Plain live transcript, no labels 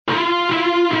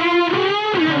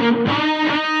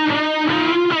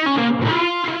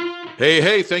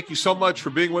Hey, thank you so much for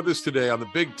being with us today on the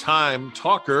Big Time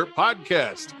Talker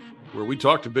podcast, where we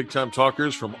talk to big time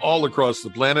talkers from all across the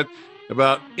planet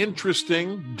about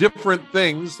interesting, different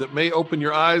things that may open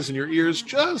your eyes and your ears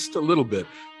just a little bit.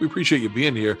 We appreciate you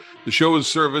being here. The show is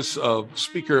service of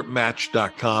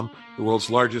SpeakerMatch.com, the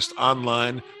world's largest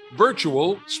online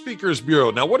virtual speakers bureau.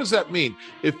 Now, what does that mean?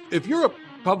 If you're a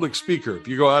public speaker, if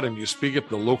you go out and you speak at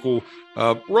the local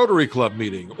Rotary Club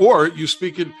meeting, or you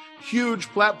speak at huge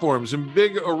platforms in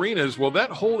big arenas, well, that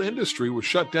whole industry was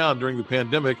shut down during the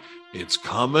pandemic. It's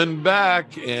coming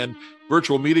back, and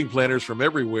virtual meeting planners from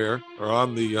everywhere are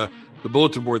on the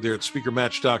bulletin board there at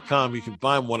SpeakerMatch.com. You can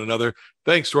find one another.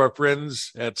 Thanks to our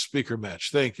friends at Speaker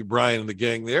Match. Thank you, Brian and the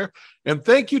gang there. And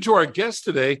thank you to our guest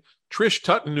today, Trish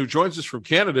Tutton, who joins us from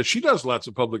Canada. She does lots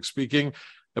of public speaking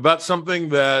about something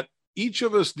that each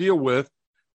of us deal with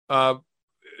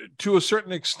to a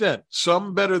certain extent,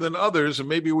 some better than others, and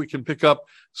maybe we can pick up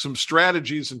some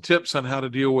strategies and tips on how to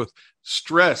deal with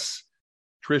stress.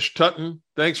 Trish Tutton,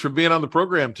 thanks for being on the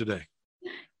program today.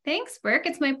 Thanks, Burke.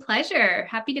 It's my pleasure.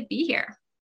 Happy to be here.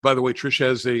 By the way, Trish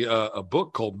has a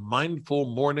book called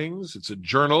Mindful Mornings. It's a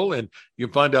journal, and you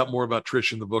can find out more about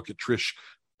Trish in the book at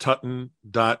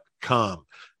TrishTutton.com.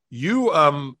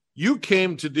 You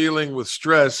came to dealing with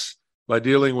stress by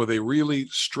dealing with a really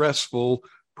stressful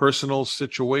personal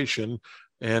situation.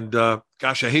 And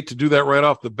gosh, I hate to do that right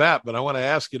off the bat, but I want to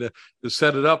ask you to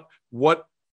set it up. What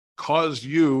caused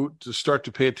you to start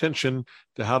to pay attention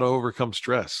to how to overcome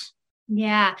stress?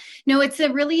 Yeah, no, it's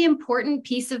a really important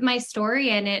piece of my story.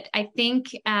 And it, I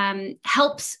think,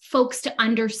 helps folks to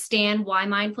understand why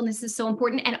mindfulness is so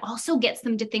important, and also gets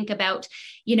them to think about,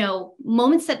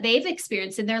 moments that they've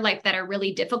experienced in their life that are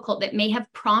really difficult, that may have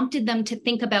prompted them to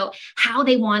think about how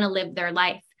they want to live their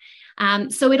life.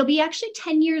 So it'll be actually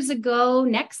 10 years ago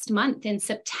next month in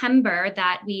September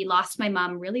that we lost my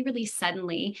mom really, really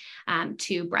suddenly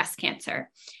to breast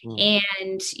cancer.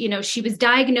 And, she was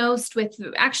diagnosed with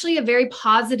actually a very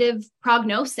positive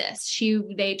prognosis.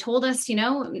 They told us, in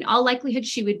all likelihood,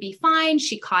 she would be fine.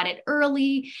 She caught it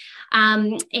early.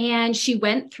 And she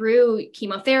went through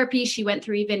chemotherapy. She went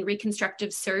through even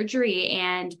reconstructive surgery.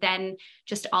 And then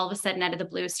just all of a sudden, out of the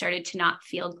blue, started to not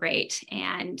feel great.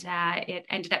 And it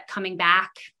ended up coming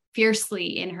back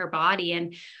fiercely in her body.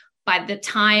 And by the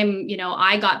time,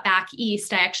 I got back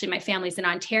east, my family's in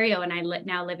Ontario, and I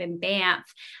now live in Banff.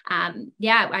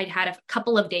 I'd had a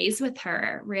couple of days with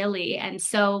her, really. And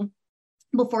so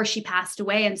before she passed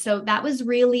away. And so that was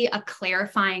really a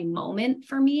clarifying moment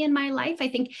for me in my life. I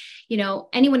think,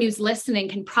 anyone who's listening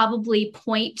can probably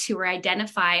point to or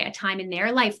identify a time in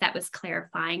their life that was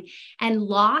clarifying. And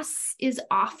loss is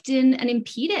often an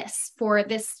impetus for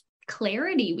this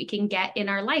clarity we can get in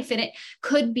our life. And it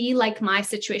could be like my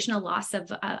situation, a loss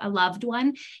of a loved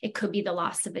one. It could be the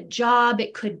loss of a job.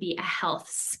 It could be a health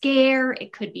scare.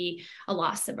 It could be a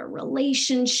loss of a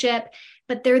relationship.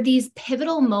 But there are these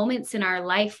pivotal moments in our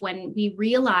life when we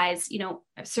realize,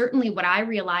 certainly what I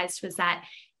realized was that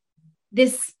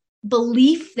this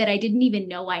belief that I didn't even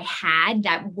know I had,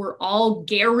 that we're all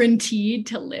guaranteed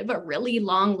to live a really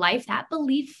long life, that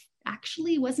belief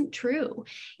actually wasn't true,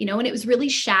 and it was really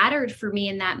shattered for me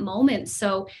in that moment.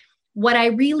 So what I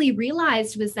really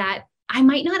realized was that I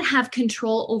might not have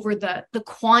control over the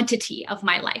quantity of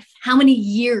my life, how many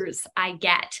years I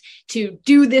get to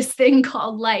do this thing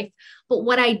called life. But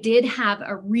what I did have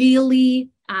a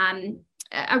really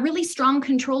strong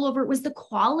control over was the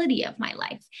quality of my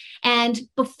life. And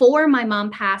before my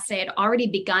mom passed, I had already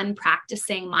begun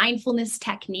practicing mindfulness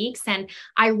techniques. And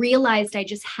I realized I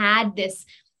just had this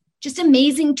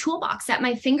amazing toolbox at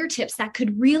my fingertips that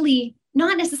could really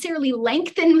not necessarily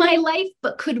lengthen my life,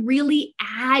 but could really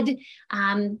add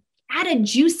a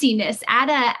juiciness,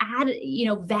 add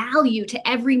value to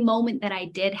every moment that I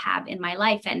did have in my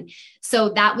life. And so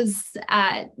that was,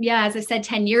 as I said,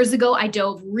 10 years ago, I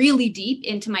dove really deep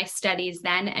into my studies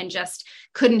then, and just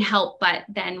couldn't help but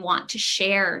then want to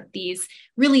share these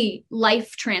really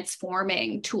life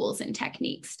transforming tools and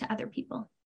techniques to other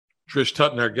people. Trish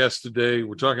Tutton, our guest today.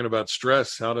 We're talking about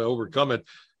stress, how to overcome it.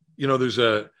 There's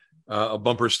a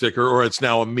bumper sticker, or it's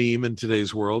now a meme in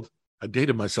today's world. I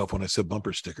dated myself when I said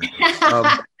bumper sticker.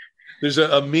 There's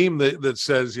a meme that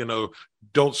says,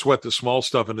 don't sweat the small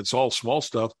stuff, and it's all small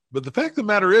stuff. But the fact of the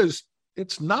matter is,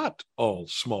 it's not all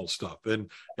small stuff. And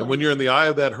when you're in the eye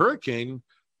of that hurricane,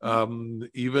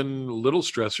 even little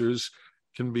stressors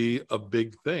can be a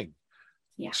big thing.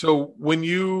 Yeah. So when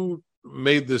you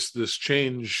made this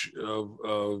change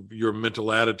of your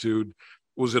mental attitude,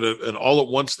 was it an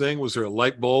all-at-once thing? Was there a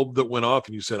light bulb that went off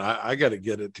and you said, I got to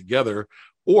get it together?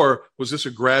 Or was this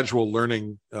a gradual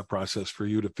learning process for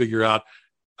you to figure out,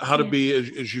 how to be,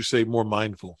 as you say, more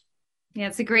mindful? Yeah,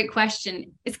 it's a great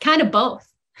question. It's kind of both.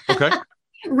 Okay.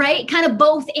 Right? Kind of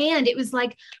both. And it was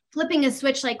like flipping a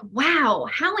switch, like, wow,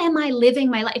 how am I living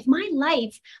my life? My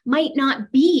life might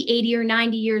not be 80 or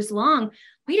 90 years long.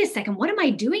 Wait a second, what am I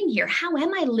doing here? How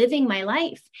am I living my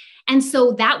life? And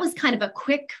so that was kind of a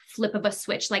quick flip of a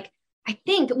switch. Like, I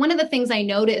think one of the things I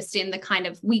noticed in the kind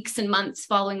of weeks and months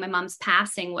following my mom's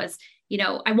passing was,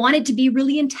 I wanted to be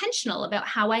really intentional about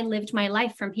how I lived my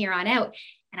life from here on out.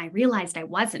 And I realized I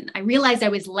wasn't. I realized I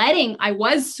was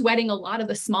sweating a lot of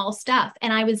the small stuff,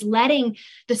 and I was letting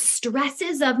the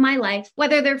stresses of my life,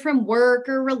 whether they're from work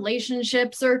or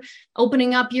relationships or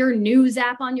opening up your news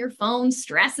app on your phone,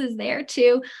 stress is there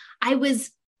too. I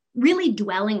was really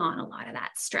dwelling on a lot of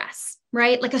that stress,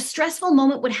 right? Like a stressful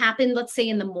moment would happen, let's say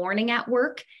in the morning at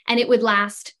work, and it would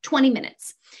last 20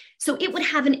 minutes. So it would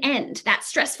have an end. That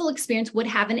stressful experience would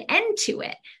have an end to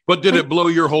it. But did it blow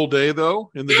your whole day,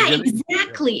 though, in the beginning?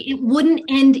 Exactly. It wouldn't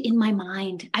end in my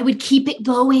mind. I would keep it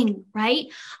going, right?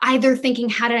 Either thinking,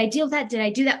 how did I deal with that? Did I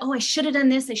do that? Oh, I should have done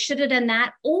this. I should have done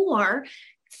that. Or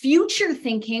future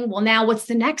thinking, well, now what's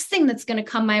the next thing that's going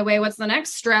to come my way? What's the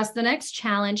next stress, the next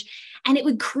challenge? And it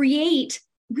would create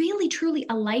really, truly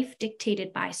a life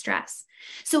dictated by stress.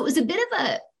 So it was a bit of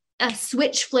a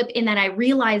switch flip in that I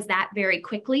realized that very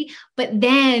quickly, but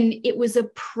then it was a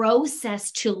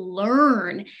process to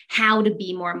learn how to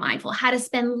be more mindful, how to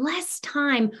spend less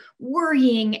time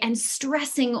worrying and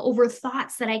stressing over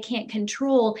thoughts that I can't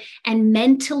control, and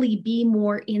mentally be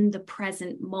more in the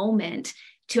present moment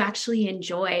to actually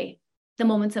enjoy the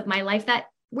moments of my life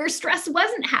where stress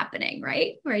wasn't happening,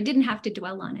 right? Where I didn't have to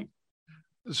dwell on it.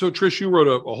 So, Trish, you wrote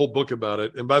a whole book about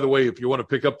it. And by the way, if you want to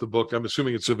pick up the book, I'm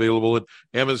assuming it's available at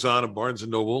Amazon and Barnes &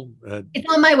 Noble.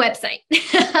 It's on my website.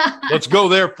 Let's go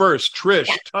there first.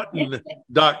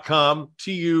 TrishTutton.com,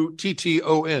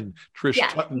 Tutton,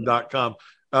 TrishTutton.com.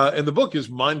 And the book is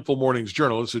Mindful Mornings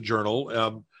Journal. It's a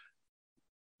journal.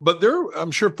 But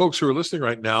I'm sure folks who are listening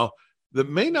right now that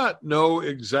may not know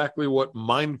exactly what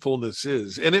mindfulness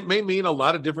is. And it may mean a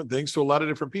lot of different things to a lot of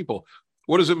different people.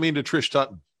 What does it mean to Trish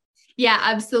Tutton? Yeah,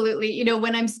 absolutely.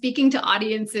 When I'm speaking to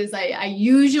audiences, I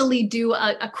usually do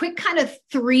a quick kind of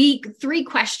three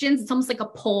questions. It's almost like a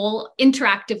poll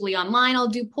interactively online. I'll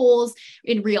do polls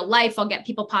in real life. I'll get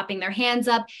people popping their hands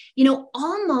up.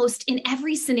 Almost in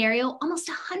every scenario, almost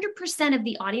 100% of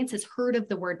the audience has heard of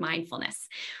the word mindfulness.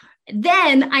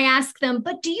 Then I ask them,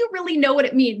 but do you really know what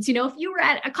it means? If you were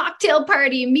at a cocktail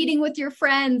party, meeting with your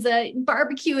friends, a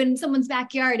barbecue in someone's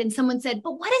backyard, and someone said,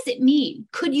 but what does it mean?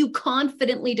 Could you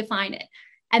confidently define it?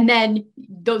 And then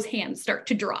those hands start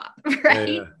to drop,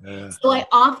 right? Yeah. So I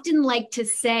often like to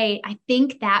say, I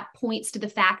think that points to the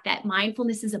fact that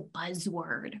mindfulness is a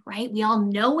buzzword, right? We all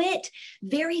know it.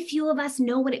 Very few of us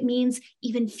know what it means.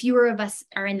 Even fewer of us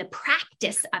are in the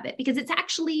practice of it, because it's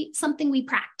actually something we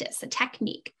practice, a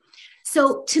technique.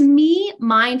 So to me,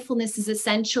 mindfulness is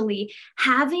essentially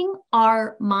having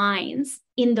our minds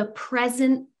in the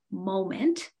present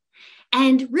moment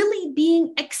and really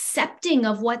being accepting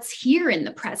of what's here in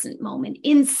the present moment,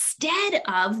 instead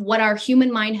of what our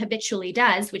human mind habitually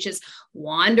does, which is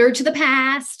wander to the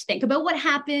past, think about what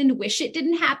happened, wish it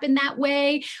didn't happen that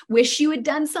way, wish you had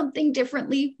done something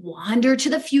differently, wander to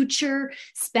the future,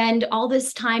 spend all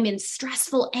this time in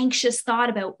stressful, anxious thought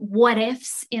about what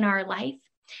ifs in our life.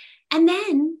 And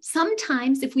then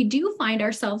sometimes if we do find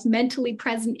ourselves mentally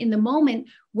present in the moment,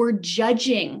 we're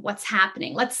judging what's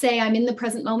happening. Let's say I'm in the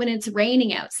present moment and it's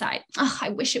raining outside. Oh,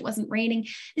 I wish it wasn't raining.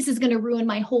 This is going to ruin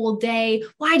my whole day.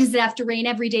 Why does it have to rain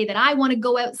every day that I want to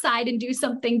go outside and do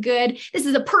something good? This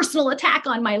is a personal attack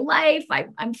on my life.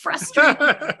 I'm frustrated.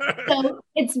 So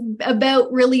it's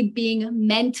about really being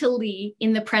mentally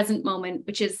in the present moment,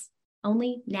 which is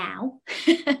only now,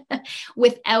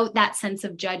 without that sense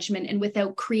of judgment and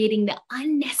without creating the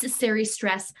unnecessary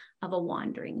stress of a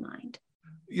wandering mind.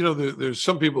 There's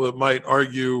some people that might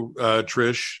argue,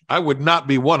 Trish, I would not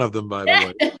be one of them, by the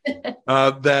way,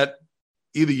 that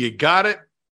either you got it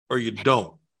or you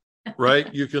don't,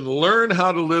 right? You can learn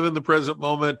how to live in the present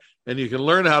moment and you can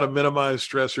learn how to minimize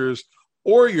stressors,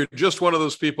 or you're just one of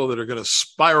those people that are going to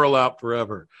spiral out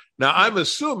forever. Now, I'm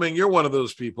assuming you're one of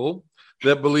those people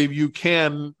that believe you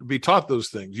can be taught those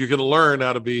things. You can learn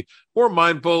how to be more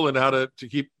mindful and how to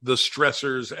keep the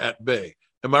stressors at bay.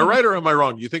 Am I right or am I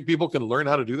wrong? Do you think people can learn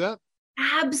how to do that?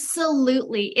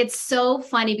 Absolutely. It's so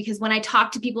funny because when I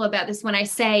talk to people about this, when I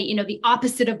say, the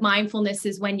opposite of mindfulness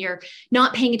is when you're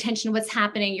not paying attention to what's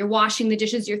happening, you're washing the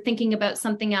dishes, you're thinking about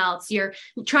something else, you're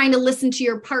trying to listen to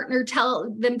your partner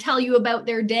tell you about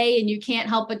their day, and you can't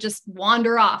help but just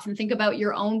wander off and think about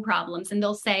your own problems. And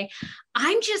they'll say,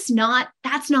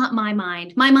 that's not my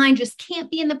mind. My mind just can't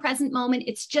be in the present moment.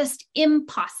 It's just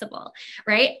impossible,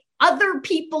 right? Other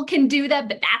people can do that,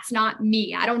 but that's not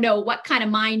me. I don't know what kind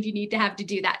of mind you need to have to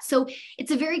do that. So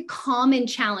it's a very common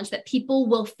challenge that people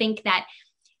will think that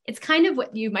it's kind of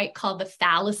what you might call the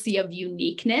fallacy of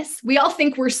uniqueness. We all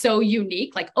think we're so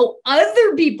unique, like, oh,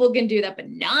 other people can do that,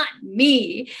 but not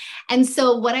me. And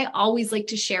so what I always like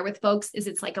to share with folks is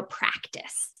it's like a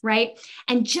practice, right?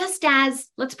 And just as,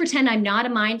 let's pretend I'm not a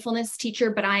mindfulness teacher,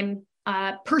 but I'm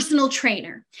a personal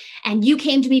trainer. And you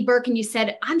came to me, Burke, and you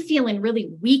said, I'm feeling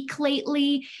really weak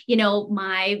lately.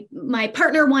 My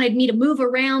partner wanted me to move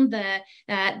around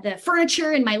the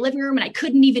furniture in my living room, and I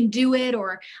couldn't even do it.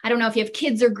 Or I don't know if you have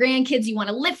kids or grandkids, you want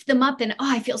to lift them up, and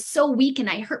I feel so weak and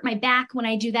I hurt my back when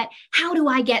I do that. How do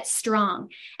I get strong?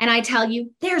 And I tell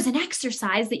you, there's an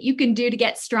exercise that you can do to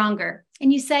get stronger.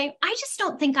 And you say, I just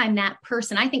don't think I'm that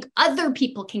person. I think other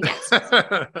people can get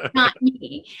stronger, not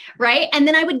me, right? And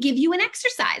then I would give you an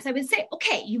exercise. I would say,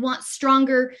 okay, you want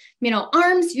stronger,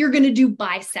 arms, you're going to do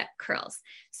bicep curls.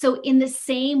 So in the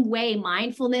same way,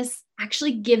 mindfulness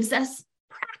actually gives us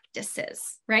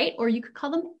practices, right? Or you could call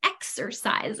them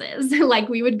exercises, like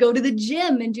we would go to the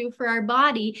gym and do for our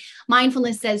body.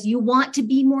 Mindfulness says you want to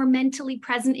be more mentally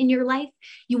present in your life.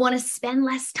 You want to spend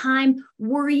less time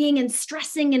worrying and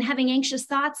stressing and having anxious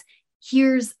thoughts.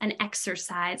 Here's an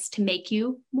exercise to make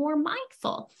you more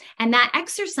mindful. And that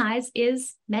exercise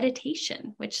is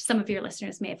meditation, which some of your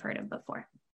listeners may have heard of before.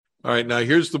 All right. Now,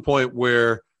 here's the point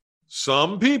where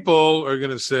some people are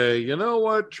going to say, you know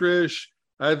what, Trish?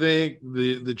 I think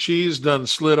the cheese done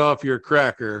slid off your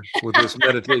cracker with this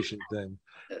meditation thing.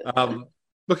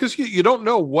 Because you don't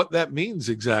know what that means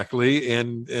exactly.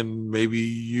 And maybe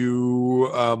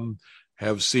you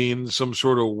have seen some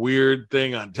sort of weird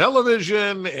thing on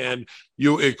television and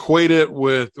you equate it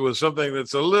with something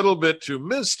that's a little bit too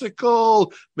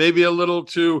mystical, maybe a little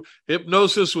too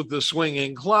hypnosis with the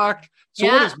swinging clock. So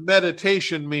What does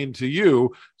meditation mean to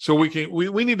you? So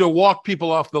we need to walk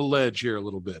people off the ledge here a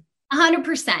little bit.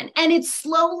 100%. And it's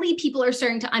slowly people are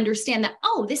starting to understand that,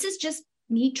 this is just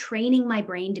me training my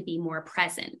brain to be more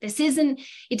present.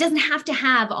 It doesn't have to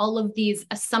have all of these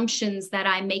assumptions that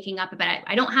I'm making up about it.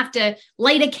 I don't have to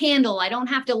light a candle. I don't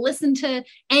have to listen to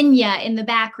Enya in the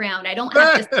background. I don't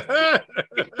have to,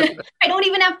 I don't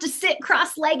even have to sit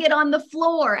cross-legged on the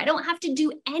floor. I don't have to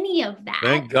do any of that.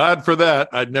 Thank God for that.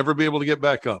 I'd never be able to get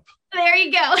back up. There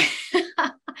you go.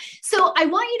 So I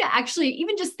want you to actually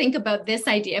even just think about this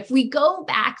idea. If we go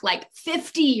back like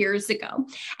 50 years ago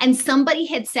and somebody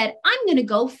had said, I'm going to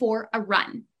go for a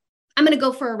run. I'm going to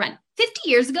go for a run. 50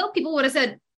 years ago, people would have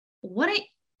said,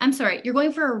 I'm sorry, you're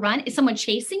going for a run? Is someone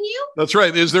chasing you? That's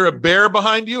right. Is there a bear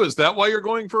behind you? Is that why you're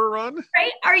going for a run?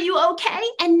 Right. Are you okay?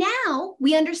 And now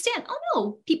we understand,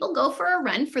 no, people go for a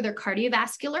run for their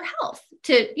cardiovascular health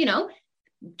to,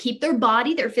 keep their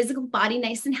physical body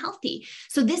nice and healthy.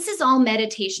 So this is all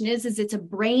meditation is it's a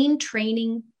brain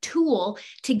training tool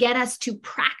to get us to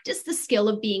practice the skill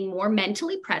of being more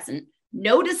mentally present,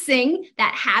 noticing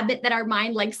that habit that our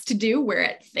mind likes to do where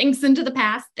it thinks into the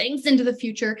past, thinks into the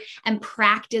future, and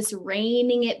practice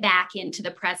reining it back into the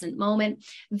present moment.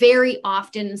 Very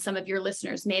often, some of your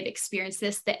listeners may have experienced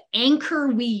this, the anchor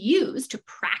we use to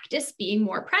practice being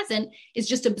more present is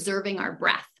just observing our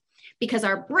breath, because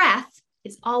our breath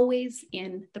is always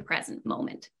in the present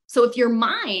moment. So if your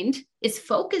mind is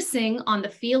focusing on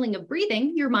the feeling of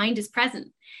breathing, your mind is present.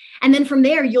 And then from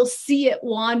there, you'll see it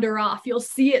wander off. You'll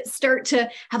see it start to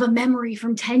have a memory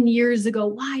from 10 years ago.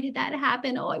 Why did that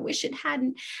happen? Oh, I wish it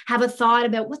hadn't. Have a thought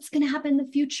about what's going to happen in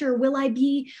the future. Will I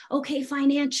be okay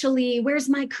financially? Where's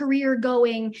my career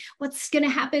going? What's going to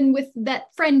happen with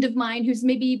that friend of mine who's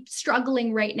maybe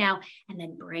struggling right now? And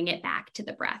then bring it back to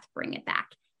the breath, bring it back.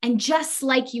 And just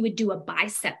like you would do a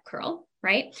bicep curl,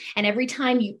 right? And every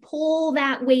time you pull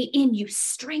that weight in, you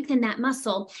strengthen that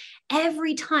muscle.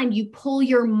 Every time you pull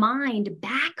your mind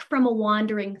back from a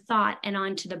wandering thought and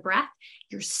onto the breath,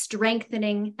 you're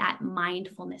strengthening that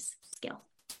mindfulness skill.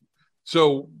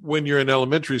 So when you're in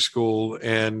elementary school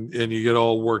and you get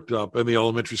all worked up and the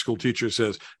elementary school teacher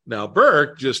says, now,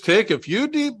 Burke, just take a few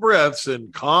deep breaths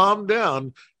and calm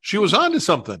down. She was onto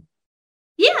something.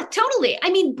 Yeah, totally. I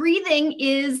mean, breathing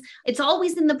it's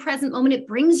always in the present moment. It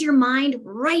brings your mind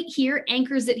right here,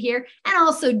 anchors it here. And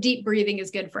also deep breathing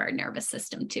is good for our nervous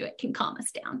system too. It can calm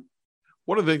us down.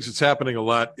 One of the things that's happening a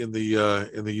lot in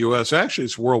the U.S., actually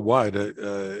it's worldwide,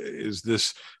 is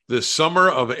this summer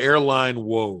of airline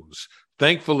woes.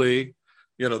 Thankfully,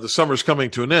 the summer's coming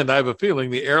to an end. I have a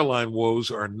feeling the airline woes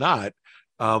are not.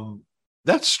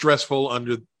 That's stressful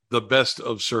under the best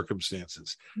of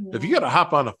circumstances. Yeah. If you got to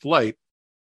hop on a flight,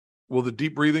 will the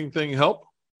deep breathing thing help?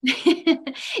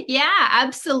 Yeah,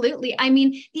 absolutely. I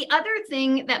mean, the other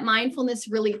thing that mindfulness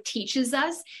really teaches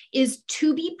us is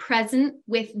to be present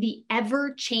with the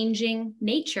ever-changing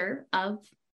nature of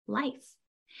life.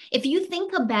 If you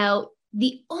think about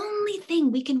the only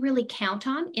thing we can really count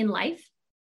on in life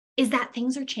is that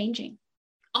things are changing.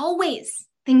 Always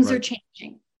things are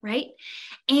changing, right?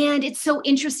 And it's so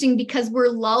interesting because we're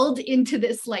lulled into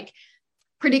this like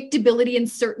predictability and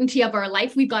certainty of our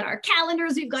life. We've got our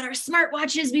calendars, we've got our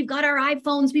smartwatches, we've got our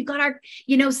iPhones, we've got our,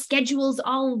 schedules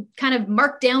all kind of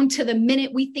marked down to the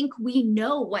minute. We think we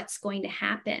know what's going to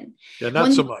happen. Yeah,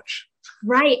 not so much.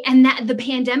 Right. And that the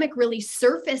pandemic really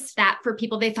surfaced that for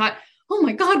people. They thought, oh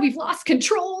my God, we've lost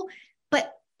control.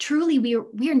 But truly,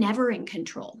 we're never in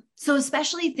control. So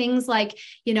especially things like,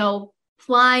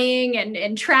 flying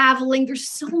and traveling, there's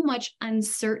so much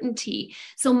uncertainty.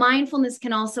 So mindfulness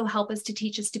can also help us to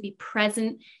teach us to be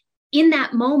present in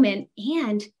that moment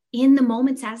and in the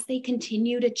moments as they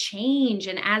continue to change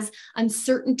and as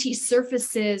uncertainty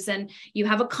surfaces and you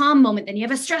have a calm moment, then you have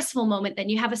a stressful moment, then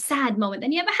you have a sad moment,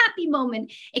 then you have a happy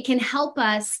moment. It can help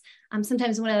us.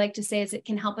 Sometimes what I like to say is it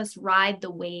can help us ride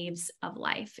the waves of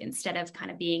life instead of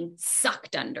kind of being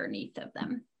sucked underneath of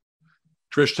them.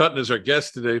 Trish Tutton is our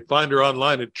guest today. Find her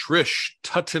online at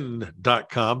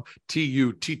TrishTutton.com,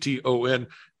 Tutton.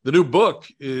 The new book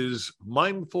is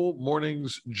Mindful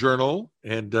Mornings Journal,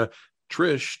 and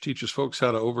Trish teaches folks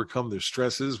how to overcome their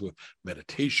stresses with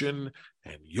meditation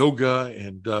and yoga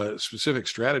and specific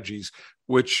strategies,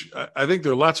 which I think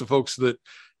there are lots of folks that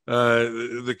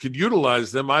could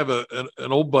utilize them. I have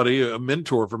an old buddy, a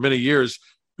mentor for many years,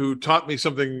 who taught me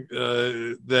something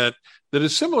that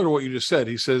is similar to what you just said.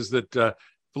 He says that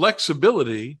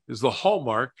flexibility is the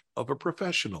hallmark of a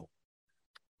professional.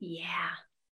 Yeah.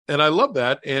 And I love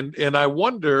that. And I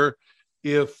wonder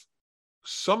if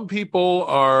some people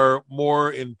are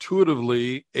more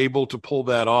intuitively able to pull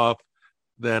that off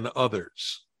than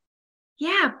others.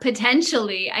 Yeah,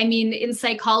 potentially. I mean, in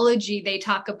psychology, they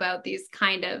talk about these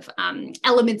kind of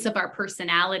elements of our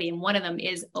personality, and one of them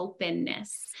is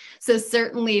openness. So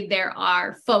certainly there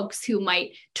are folks who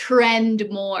might trend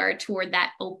more toward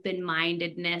that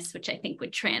open-mindedness, which I think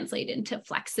would translate into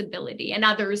flexibility, and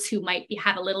others who might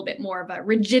have a little bit more of a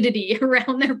rigidity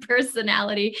around their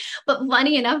personality. But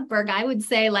funny enough, Berg, I would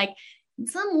say, like, in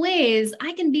some ways,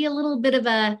 I can be a little bit of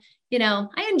a,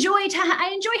 I enjoy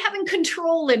having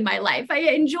control in my life. I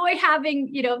enjoy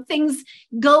having, things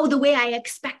go the way I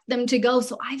expect them to go.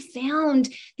 So I found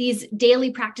these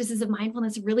daily practices of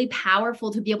mindfulness really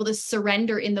powerful to be able to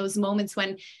surrender in those moments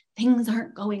when things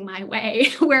aren't going my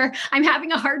way, where I'm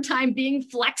having a hard time being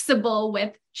flexible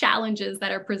with challenges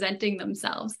that are presenting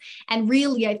themselves. And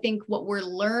really, I think what we're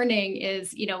learning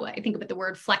is, I think about the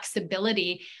word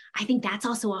flexibility. I think that's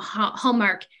also a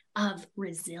hallmark of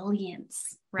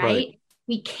resilience, right?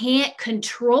 We can't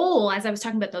control, as I was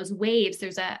talking about those waves,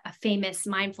 there's a famous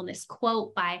mindfulness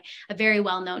quote by a very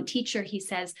well-known teacher. He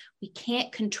says, we can't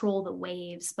control the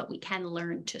waves, but we can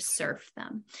learn to surf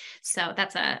them. So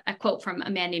that's a quote from a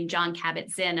man named John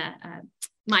Kabat-Zinn, a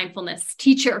mindfulness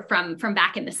teacher from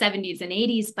back in the 70s and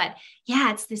 80s. But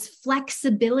yeah, it's this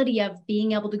flexibility of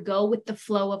being able to go with the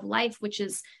flow of life, which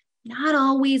is not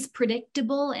always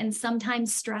predictable and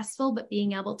sometimes stressful, but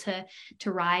being able to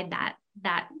ride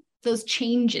those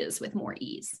changes with more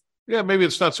ease. Yeah, maybe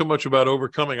it's not so much about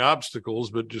overcoming obstacles,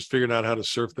 but just figuring out how to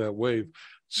surf that wave.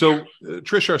 So,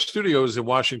 Trish, our studio is in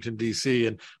Washington, D.C.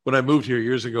 And when I moved here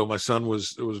years ago, my son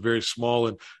was very small.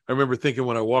 And I remember thinking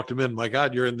when I walked him in, my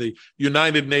God, you're in the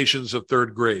United Nations of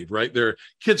third grade, right? There are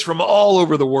kids from all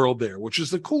over the world there, which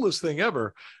is the coolest thing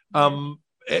ever.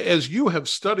 As you have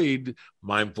studied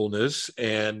mindfulness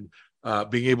and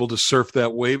being able to surf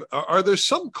that wave, are there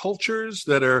some cultures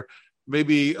that are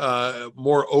maybe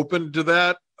more open to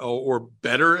that or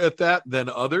better at that than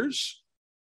others?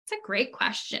 It's a great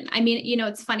question. I mean,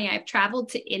 it's funny. I've traveled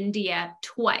to India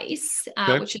twice,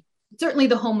 which is certainly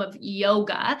the home of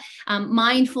yoga.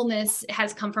 Mindfulness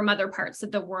has come from other parts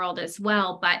of the world as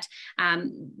well, but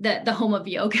the home of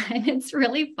yoga. And it's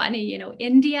really funny,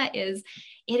 India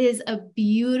it is a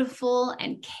beautiful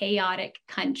and chaotic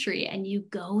country. And you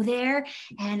go there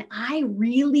and I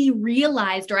really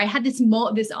realized, or I had this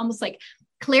almost like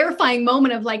clarifying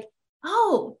moment of like,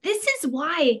 oh, this is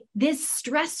why this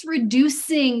stress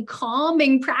reducing,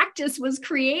 calming practice was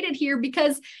created here,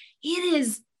 because it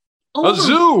is a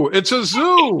zoo. It's a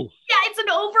zoo. Yeah, it's an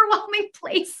overwhelming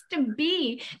place to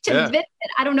be, to visit.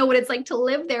 I don't know what it's like to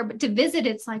live there, but to visit,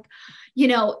 it's like,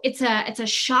 it's a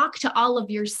shock to all of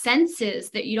your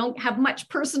senses that you don't have much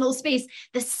personal space.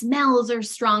 The smells are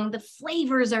strong. The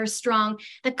flavors are strong.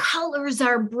 The colors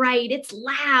are bright. It's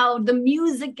loud. The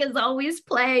music is always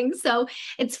playing. So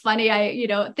it's funny.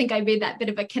 I think I made that bit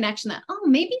of a connection that,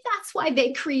 maybe that's why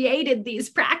they created these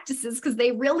practices, because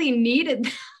they really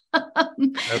needed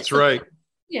them. That's right.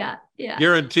 Yeah.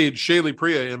 Guaranteed. Shaylee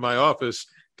Priya in my office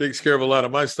takes care of a lot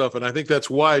of my stuff. And I think that's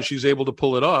why she's able to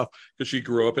pull it off, because she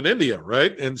grew up in India,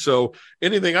 right? And so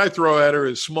anything I throw at her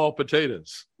is small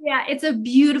potatoes. Yeah, it's a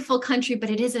beautiful country, but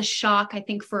it is a shock, I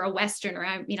think, for a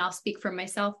Westerner. I'll speak for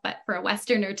myself, but for a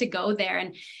Westerner to go there.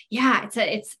 And yeah,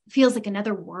 it feels like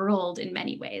another world in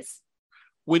many ways.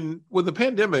 When the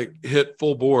pandemic hit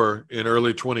full bore in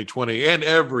early 2020, and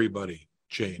everybody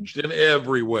changed in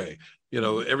every way.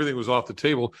 Everything was off the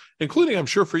table, including, I'm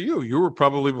sure, for you. You were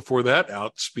probably before that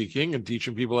out speaking and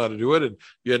teaching people how to do it, and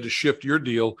you had to shift your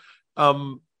deal.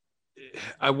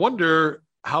 I wonder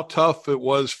how tough it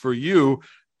was for you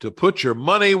to put your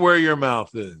money where your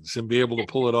mouth is and be able to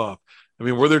pull it off. I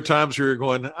mean, were there times where you're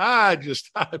going,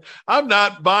 I'm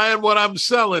not buying what I'm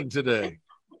selling today?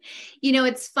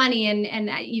 It's funny, and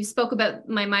you spoke about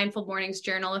my Mindful Mornings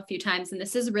journal a few times, and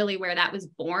this is really where that was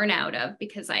born out of,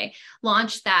 because I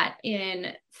launched that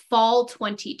in fall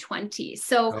 2020.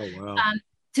 So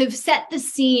to set the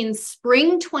scene,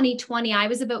 spring 2020, I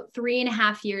was about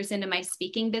 3.5 years into my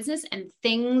speaking business, and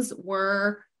things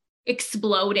were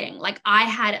exploding. Like, I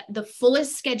had the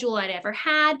fullest schedule I'd ever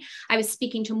had. I was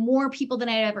speaking to more people than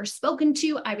I'd ever spoken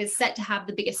to. I was set to have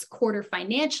the biggest quarter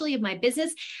financially of my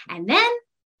business. And then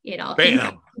it all came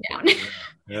down.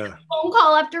 Yeah. Phone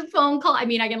call after phone call. I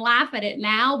mean, I can laugh at it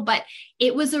now, but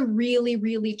it was a really,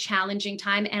 really challenging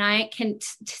time. And I can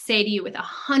say to you with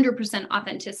 100%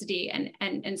 authenticity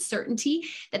and certainty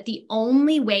that the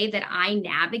only way that I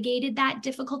navigated that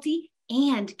difficulty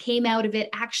and came out of it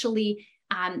actually,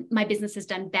 my business has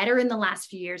done better in the last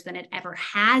few years than it ever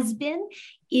has been,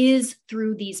 is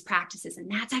through these practices. And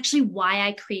that's actually why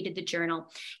I created the journal,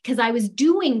 because I was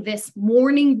doing this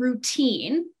morning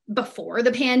routine before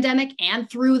the pandemic and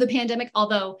through the pandemic.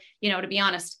 Although, to be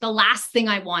honest, the last thing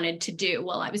I wanted to do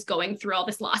while I was going through all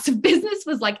this loss of business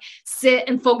was like sit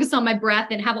and focus on my breath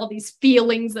and have all these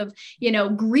feelings of,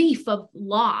 grief, of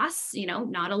loss,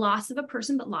 not a loss of a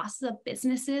person, but loss of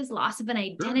businesses, loss of an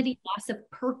identity, loss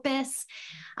of purpose.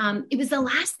 It was the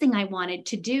last thing I wanted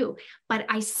to do, but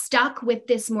I stuck with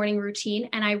this morning routine,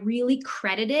 and I really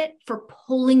credit it for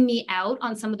pulling me out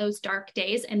on some of those dark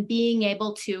days and being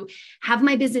able to have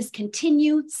my business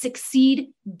continue, succeed,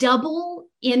 double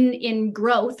in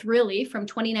growth, really, from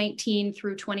 2019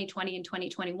 through 2020 and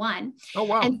 2021. Oh,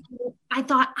 wow. And so I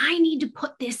thought, I need to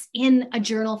put this in a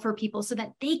journal for people so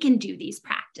that they can do these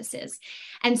practices.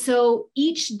 And so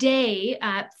each day,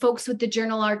 folks with the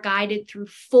journal are guided through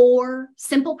 4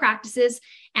 simple practices.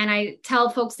 And I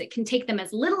tell folks it can take them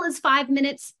as little as 5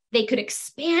 minutes. They could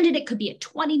expand it. It could be a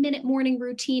 20-minute morning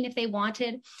routine if they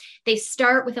wanted. They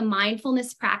start with a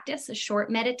mindfulness practice, a short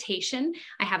meditation.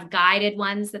 I have guided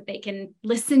ones that they can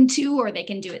listen to, or they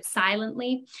can do it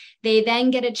silently. They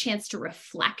then get a chance to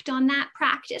reflect on that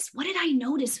practice. What did I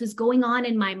notice was going on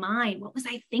in my mind? What was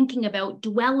I thinking about,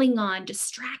 dwelling on,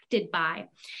 distracted by?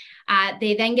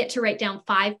 They then get to write down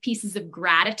 5 pieces of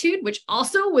gratitude, which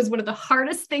also was one of the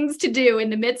hardest things to do in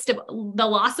the midst of the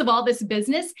loss of all this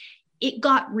business. It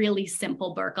got really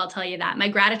simple, Burke. I'll tell you that. My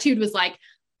gratitude was like,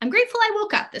 I'm grateful I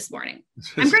woke up this morning.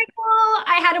 I'm grateful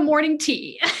I had a morning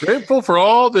tea. Grateful for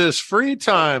all this free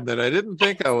time that I didn't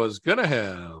think I was going to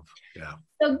have. Yeah.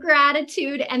 So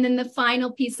gratitude. And then the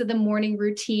final piece of the morning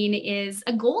routine is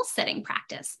a goal setting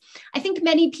practice. I think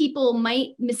many people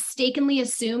might mistakenly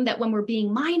assume that when we're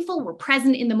being mindful, we're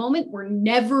present in the moment, we're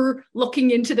never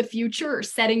looking into the future or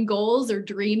setting goals or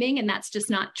dreaming. And that's just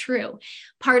not true.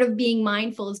 Part of being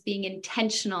mindful is being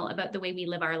intentional about the way we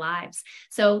live our lives.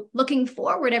 So looking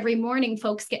forward every morning,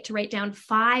 folks get to write down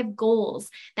 5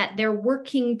 goals that they're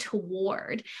working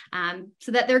toward,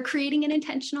 so that they're creating an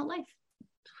intentional life.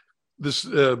 This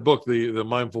book, the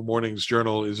Mindful Mornings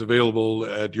Journal, is available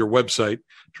at your website,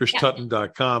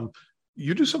 TrishTutton.com.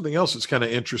 You do something else that's kind of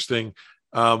interesting,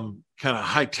 kind of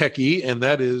high-techy, and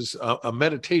that is a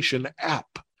meditation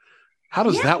app. How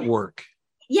does that work?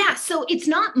 Yeah, so it's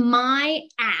not my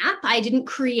app. I didn't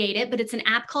create it, but it's an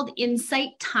app called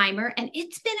Insight Timer. And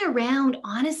it's been around,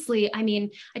 honestly. I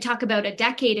mean, I talk about a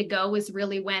decade ago was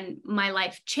really when my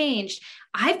life changed.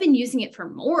 I've been using it for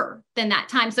more than that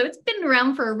time. So it's been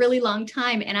around for a really long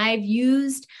time. And I've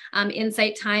used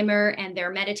Insight Timer and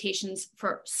their meditations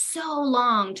for so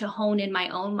long to hone in my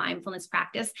own mindfulness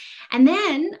practice. And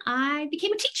then I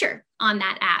became a teacher on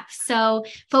that app. So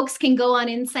folks can go on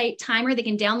Insight Timer. They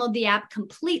can download the app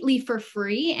completely for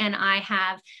free. And I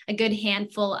have a good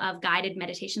handful of guided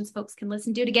meditations folks can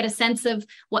listen to get a sense of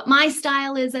what my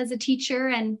style is as a teacher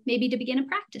and maybe to begin a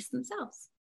practice themselves.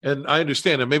 And I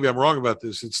understand, and maybe I'm wrong about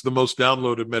this, it's the most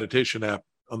downloaded meditation app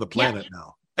on the planet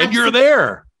now. And Absolutely. You're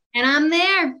there. And I'm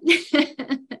there.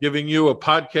 Giving you a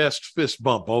podcast fist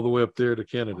bump all the way up there to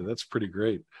Canada. That's pretty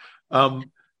great. I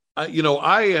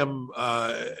am,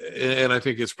 and I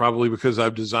think it's probably because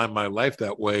I've designed my life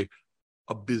that way,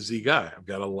 a busy guy. I've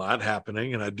got a lot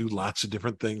happening and I do lots of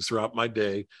different things throughout my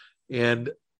day. And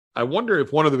I wonder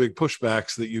if one of the big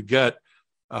pushbacks that you get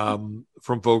from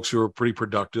folks who are pretty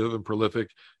productive and prolific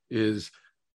is,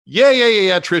 yeah,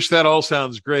 Trish, that all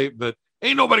sounds great, but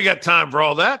ain't nobody got time for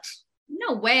all that.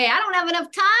 No way. I don't have enough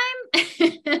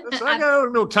time. I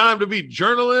got no time to be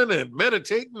journaling and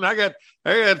meditating. I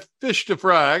got fish to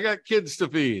fry. I got kids to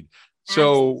feed.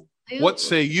 So Absolutely. What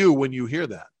say you when you hear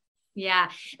that? Yeah,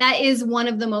 that is one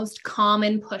of the most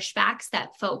common pushbacks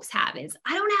that folks have is,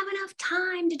 I don't have enough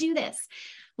time to do this.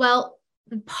 Well,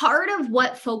 part of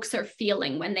what folks are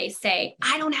feeling when they say,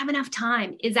 I don't have enough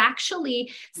time, is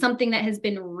actually something that has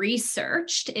been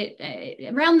researched.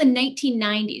 Around the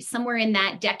 1990s, somewhere in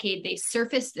that decade, they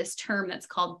surfaced this term that's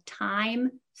called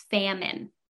time famine.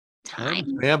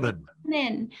 Time famine.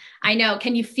 I know.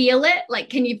 Can you feel it?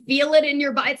 Like, can you feel it in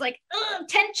your body? It's like,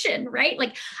 tension, right?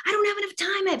 Like, I don't have enough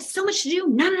time. I have so much to do,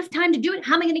 not enough time to do it.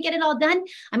 How am I going to get it all done?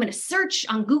 I'm going to search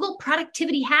on Google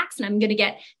productivity hacks and I'm going to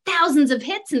get thousands of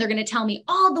hits and they're going to tell me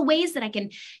all the ways that I can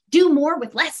do more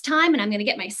with less time. And I'm going to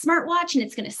get my smartwatch and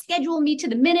it's going to schedule me to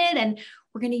the minute. And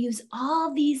we're going to use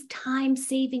all these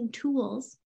time-saving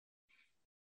tools.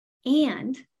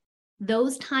 And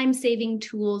those time-saving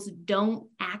tools don't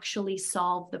actually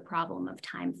solve the problem of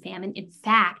time famine. In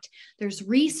fact, there's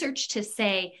research to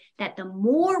say that the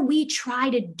more we try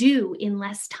to do in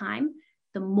less time,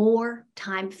 the more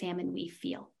time famine we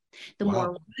feel. The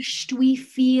more rushed we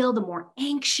feel, the more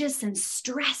anxious and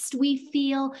stressed we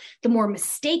feel, the more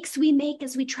mistakes we make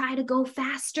as we try to go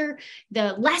faster,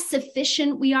 the less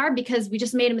efficient we are because we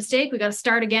just made a mistake. We got to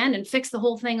start again and fix the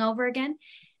whole thing over again.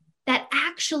 That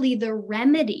actually the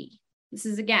remedy, this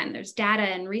is again, there's data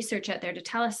and research out there to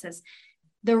tell us this.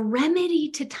 The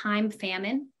remedy to time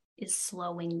famine is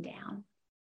slowing down.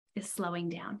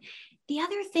 The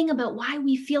other thing about why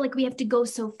we feel like we have to go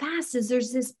so fast is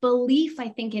there's this belief, I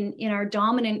think, in our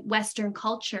dominant Western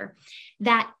culture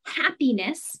that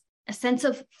happiness, a sense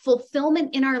of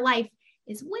fulfillment in our life,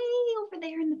 is way over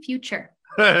there in the future.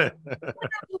 Over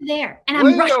there. And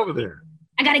I'm right over there.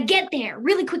 I got to get there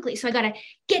really quickly. So I got to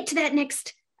get to that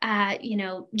next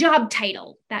job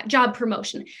title, that job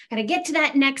promotion. I got to get to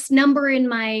that next number in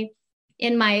my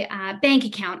bank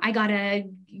account. I got to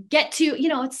get to,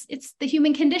 it's the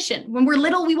human condition. When we're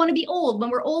little, we want to be old. When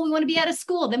we're old, we want to be out of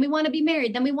school. Then we want to be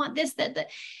married. Then we want this,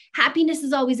 that. Happiness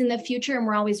is always in the future and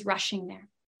we're always rushing there.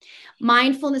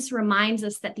 Mindfulness reminds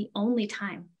us that the only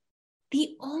time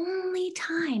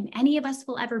any of us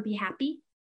will ever be happy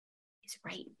is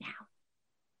right now.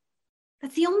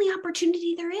 That's the only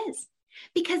opportunity there is.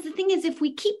 Because the thing is, if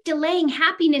we keep delaying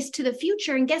happiness to the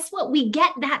future, and guess what? We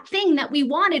get that thing that we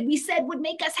wanted, we said would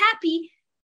make us happy.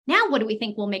 Now, what do we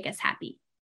think will make us happy?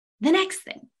 The next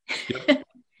thing. Yep.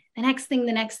 The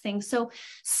next thing. So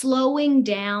slowing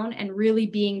down and really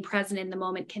being present in the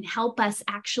moment can help us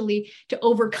actually to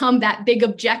overcome that big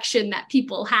objection that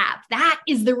people have. That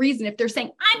is the reason. If they're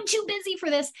saying, I'm too busy for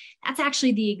this, that's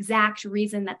actually the exact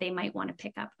reason that they might want to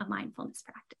pick up a mindfulness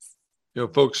practice.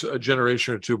 Folks a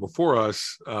generation or two before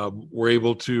us were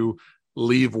able to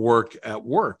leave work at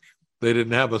work. They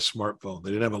didn't have a smartphone. They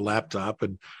didn't have a laptop.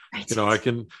 And, right. I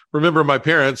can remember my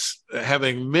parents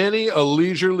having many a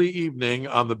leisurely evening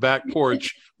on the back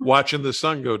porch watching the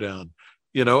sun go down,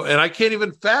 and I can't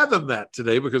even fathom that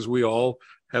today because we all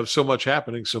have so much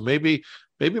happening. So maybe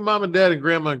mom and dad and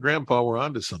grandma and grandpa were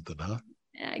onto something, huh?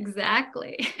 Yeah,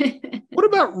 exactly. What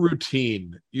about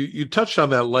routine? You touched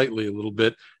on that lightly a little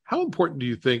bit. How important do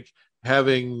you think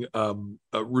having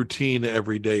a routine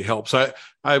every day helps?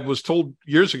 I was told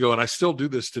years ago, and I still do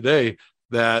this today,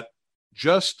 that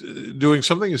just doing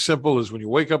something as simple as when you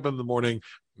wake up in the morning,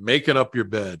 making up your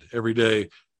bed every day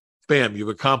bam, you've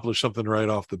accomplished something right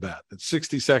off the bat. It's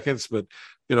 60 seconds, but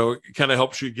it kind of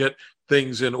helps you get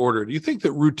things in order. Do you think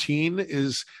that routine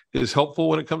is helpful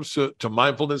when it comes to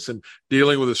mindfulness and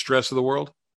dealing with the stress of the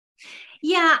world?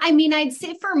 Yeah, I mean, I'd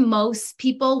say for most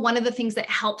people, one of the things that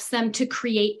helps them to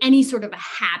create any sort of a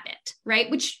habit, right?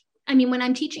 Which, I mean, when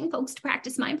I'm teaching folks to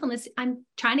practice mindfulness, I'm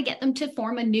trying to get them to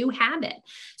form a new habit.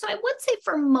 So I would say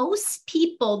for most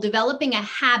people, developing a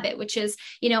habit, which is,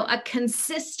 a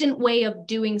consistent way of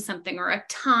doing something, or a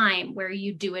time where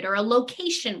you do it, or a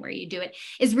location where you do it,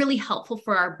 is really helpful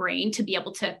for our brain to be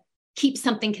able to keep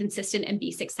something consistent and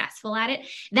be successful at it.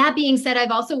 That being said, I've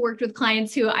also worked with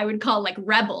clients who I would call like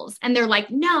rebels. And they're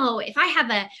like, no, if I have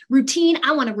a routine,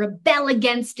 I want to rebel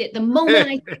against it. The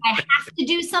moment I have to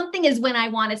do something is when I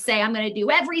want to say I'm going to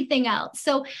do everything else.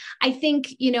 So I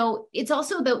think, it's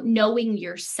also about knowing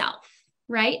yourself,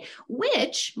 right?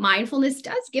 Which mindfulness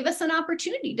does give us an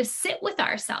opportunity to sit with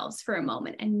ourselves for a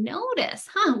moment and notice,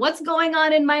 what's going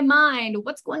on in my mind?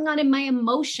 What's going on in my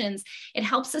emotions? It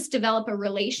helps us develop a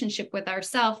relationship with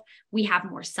ourselves. We have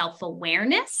more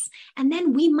self-awareness, and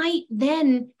then we might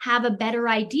then have a better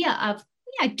idea of,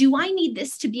 do I need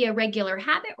this to be a regular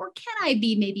habit, or can I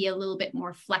be maybe a little bit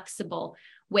more flexible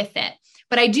with it?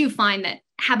 But I do find that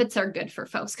habits are good for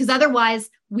folks, because otherwise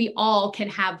we all can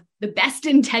have the best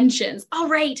intentions. All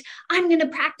right, I'm going to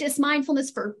practice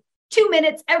mindfulness for 2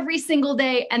 minutes every single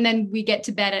day. And then we get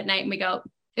to bed at night and we go,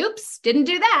 oops, didn't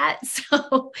do that.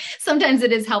 So sometimes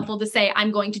it is helpful to say,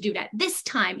 I'm going to do that this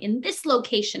time in this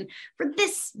location for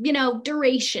this,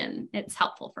 duration. It's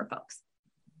helpful for folks.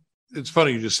 It's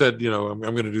funny, you just said, I'm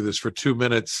going to do this for 2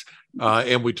 minutes.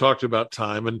 And we talked about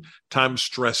time and time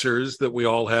stressors that we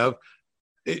all have.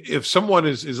 If someone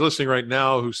is listening right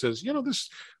now who says,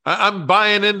 I'm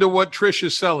buying into what Trish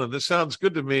is selling, this sounds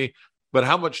good to me, but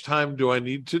how much time do I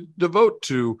need to devote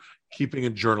to keeping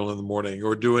a journal in the morning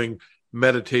or doing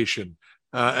meditation?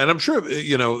 And I'm sure,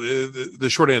 the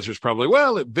short answer is probably,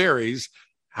 well, it varies.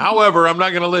 However, I'm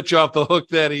not going to let you off the hook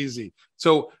that easy.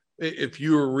 So if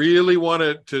you really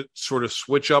wanted to sort of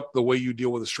switch up the way you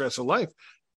deal with the stress of life,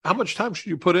 how much time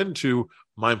should you put into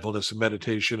mindfulness and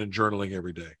meditation and journaling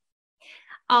every day?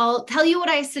 I'll tell you what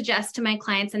I suggest to my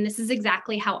clients, and this is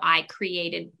exactly how I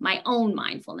created my own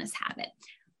mindfulness habit.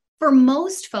 For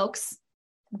most folks,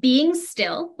 being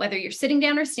still, whether you're sitting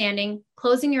down or standing,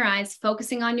 closing your eyes,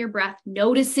 focusing on your breath,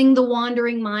 noticing the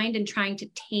wandering mind and trying to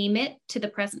tame it to the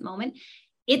present moment,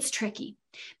 it's tricky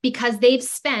because they've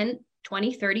spent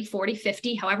 20, 30, 40,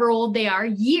 50, however old they are,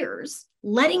 years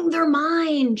letting their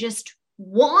mind just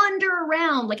wander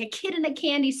around like a kid in a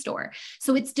candy store.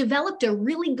 So it's developed a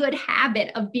really good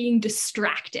habit of being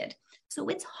distracted. So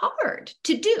it's hard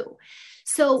to do.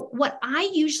 So what I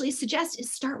usually suggest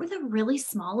is start with a really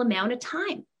small amount of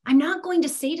time. I'm not going to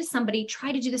say to somebody,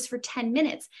 try to do this for 10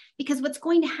 minutes, because what's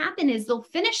going to happen is they'll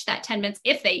finish that 10 minutes.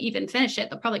 If they even finish it,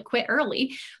 they'll probably quit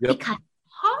early because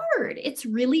hard. It's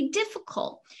really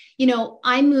difficult.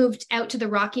 I moved out to the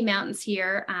Rocky Mountains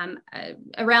here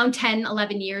around 10,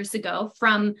 11 years ago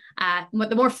from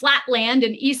the more flat land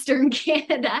in Eastern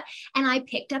Canada. And I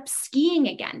picked up skiing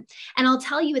again. And I'll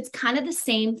tell you, it's kind of the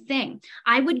same thing.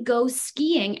 I would go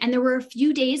skiing, and there were a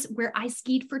few days where I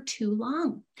skied for too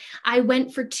long. I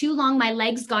went for too long. My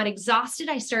legs got exhausted.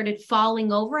 I started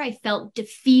falling over. I felt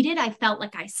defeated. I felt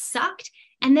like I sucked.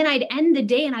 And then I'd end the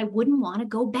day and I wouldn't want to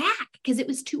go back because it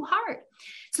was too hard.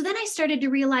 So then I started to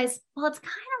realize, well, it's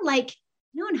kind of like,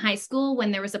 in high school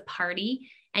when there was a party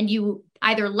and you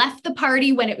either left the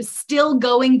party when it was still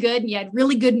going good and you had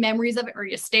really good memories of it, or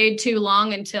you stayed too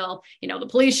long until, the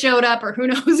police showed up or who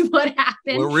knows what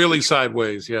happened. Well, really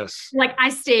sideways, yes. Like I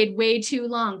stayed way too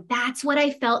long. That's what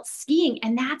I felt skiing.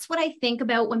 And that's what I think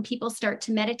about when people start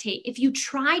to meditate. If you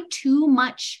try too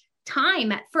much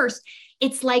time at first,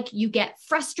 it's like you get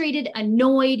frustrated,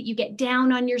 annoyed, you get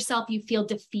down on yourself, you feel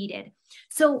defeated.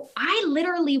 So I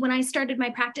literally, when I started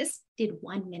my practice, did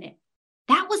 1 minute.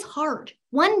 That was hard.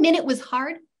 1 minute was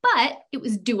hard, but it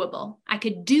was doable. I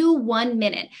could do 1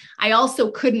 minute. I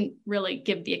also couldn't really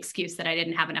give the excuse that I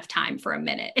didn't have enough time for a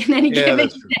minute in any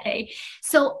given day.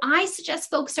 So I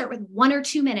suggest folks start with 1 or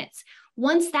 2 minutes.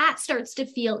 Once that starts to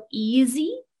feel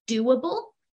easy, doable,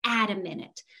 add a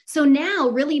minute. So now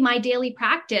really my daily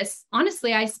practice,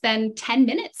 honestly, I spend 10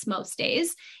 minutes most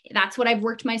days. That's what I've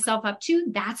worked myself up to.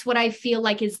 That's what I feel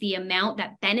like is the amount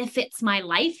that benefits my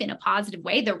life in a positive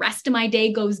way. The rest of my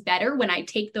day goes better when I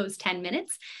take those 10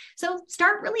 minutes. So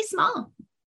start really small.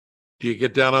 Do you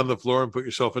get down on the floor and put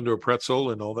yourself into a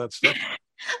pretzel and all that stuff?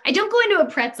 I don't go into a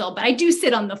pretzel, but I do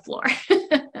sit on the floor.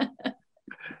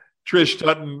 Trish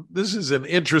Tutton, this is an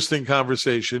interesting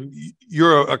conversation.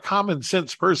 You're a common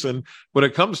sense person when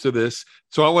it comes to this.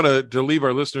 So I want to leave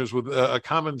our listeners with a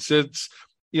common sense,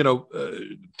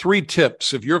 3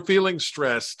 tips. If you're feeling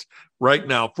stressed right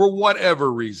now, for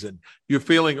whatever reason, you're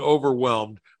feeling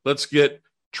overwhelmed, let's get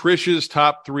Trish's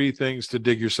top 3 things to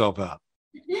dig yourself out.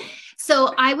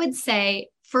 So I would say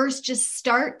first, just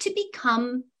start to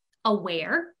become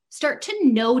aware, start to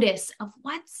notice of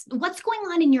what's going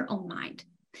on in your own mind.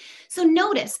 So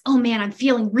notice, oh man, I'm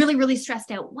feeling really, really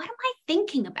stressed out. What am I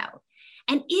thinking about?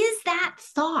 And is that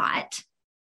thought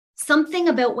something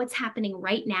about what's happening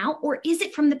right now, or is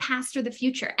it from the past or the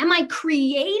future? Am I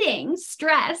creating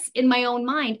stress in my own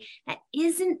mind that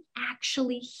isn't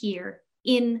actually here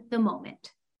in the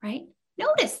moment, right?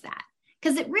 Notice that,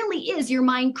 because it really is your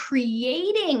mind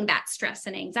creating that stress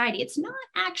and anxiety. It's not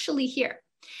actually here.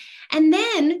 And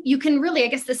then you can really, I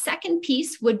guess the second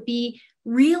piece would be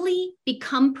really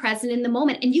become present in the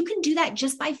moment. And you can do that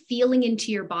just by feeling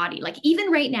into your body. Like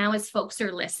even right now, as folks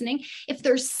are listening, if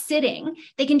they're sitting,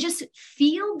 they can just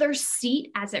feel their seat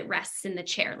as it rests in the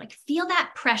chair. Like feel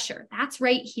that pressure. That's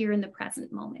right here in the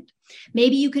present moment.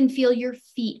 Maybe you can feel your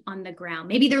feet on the ground.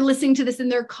 Maybe they're listening to this in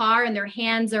their car and their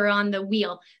hands are on the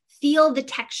wheel. Feel the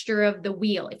texture of the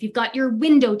wheel. If you've got your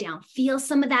window down, feel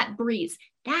some of that breeze.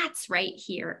 That's right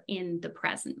here in the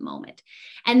present moment.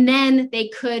 And then they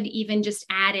could even just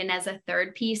add in as a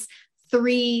third piece,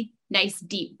 3 nice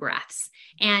deep breaths.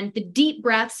 And the deep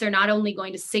breaths are not only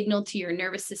going to signal to your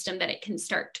nervous system that it can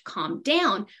start to calm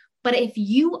down, but if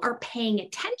you are paying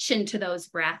attention to those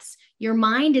breaths, your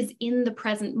mind is in the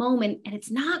present moment and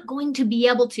it's not going to be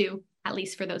able to, at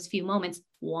least for those few moments,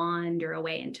 wander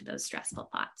away into those stressful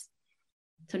thoughts.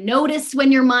 So notice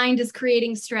when your mind is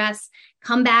creating stress,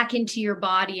 come back into your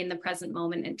body in the present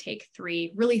moment and take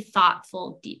 3 really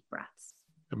thoughtful, deep breaths.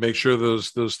 And make sure those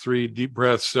 3 deep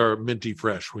breaths are minty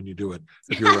fresh when you do it,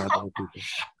 if you're around other people.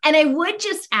 And I would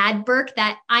just add, Burke,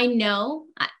 that I know,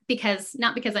 not because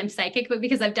I'm psychic, but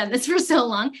because I've done this for so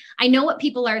long, I know what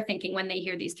people are thinking when they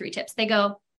hear these 3 tips. They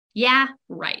go, yeah,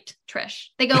 right, Trish.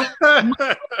 They go,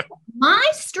 my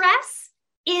stress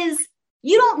is,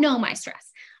 you don't know my stress.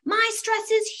 My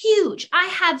stress is huge. I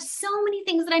have so many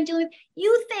things that I'm dealing with.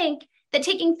 You think that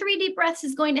taking 3 deep breaths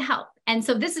is going to help. And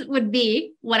so this would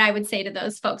be what I would say to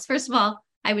those folks. First of all,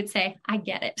 I would say, I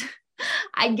get it.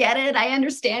 I get it. I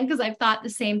understand because I've thought the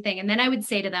same thing. And then I would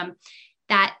say to them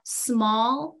that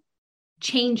small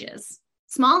changes,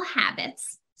 small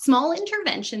habits, small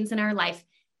interventions in our life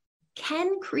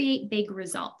can create big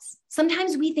results.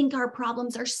 Sometimes we think our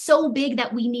problems are so big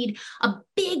that we need a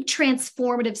big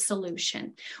transformative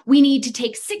solution. We need to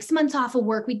take 6 months off of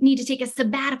work. We need to take a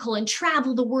sabbatical and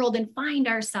travel the world and find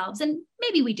ourselves. And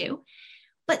maybe we do.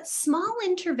 But small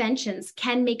interventions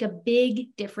can make a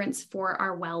big difference for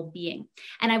our well-being.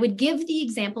 And I would give the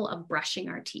example of brushing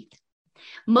our teeth.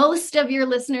 Most of your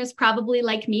listeners probably,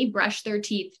 like me, brush their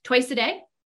teeth twice a day.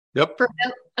 Yep. For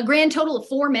about a grand total of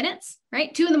 4 minutes,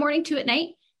 right? 2 in the morning, 2 at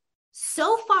night.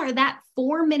 So far, that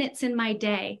 4 minutes in my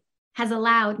day has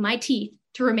allowed my teeth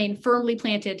to remain firmly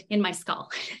planted in my skull.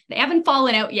 They haven't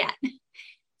fallen out yet.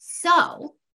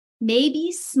 So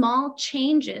maybe small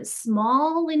changes,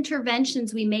 small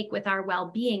interventions we make with our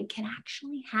well-being can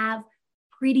actually have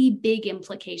pretty big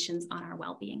implications on our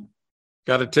well-being.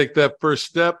 Got to take that first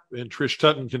step, and Trish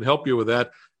Tutton can help you with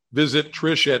that. Visit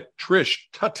Trish at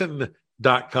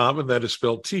TrishTutton.com, and that is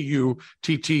spelled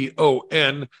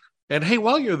Tutton. And hey,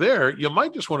 while you're there, you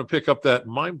might just want to pick up that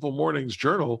Mindful Mornings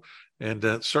journal and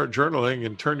start journaling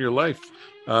and turn your life,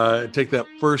 take that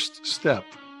first step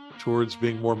towards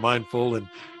being more mindful and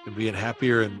being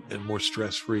happier and more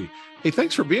stress-free. Hey,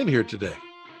 thanks for being here today.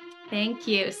 Thank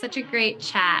you. Such a great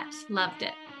chat. Loved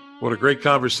it. What a great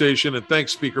conversation. And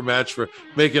thanks, Speaker Match, for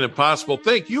making it possible.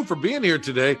 Thank you for being here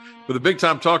today for the Big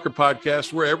Time Talker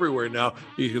podcast. We're everywhere now.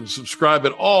 You can subscribe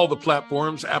at all the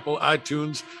platforms, Apple,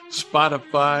 iTunes,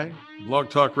 Spotify, Blog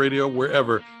Talk Radio,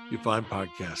 wherever you find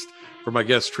podcasts. For my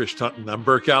guest, Trish Tutton, I'm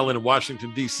Burke Allen in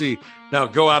Washington, D.C. Now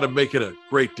go out and make it a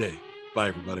great day. Bye,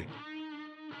 everybody.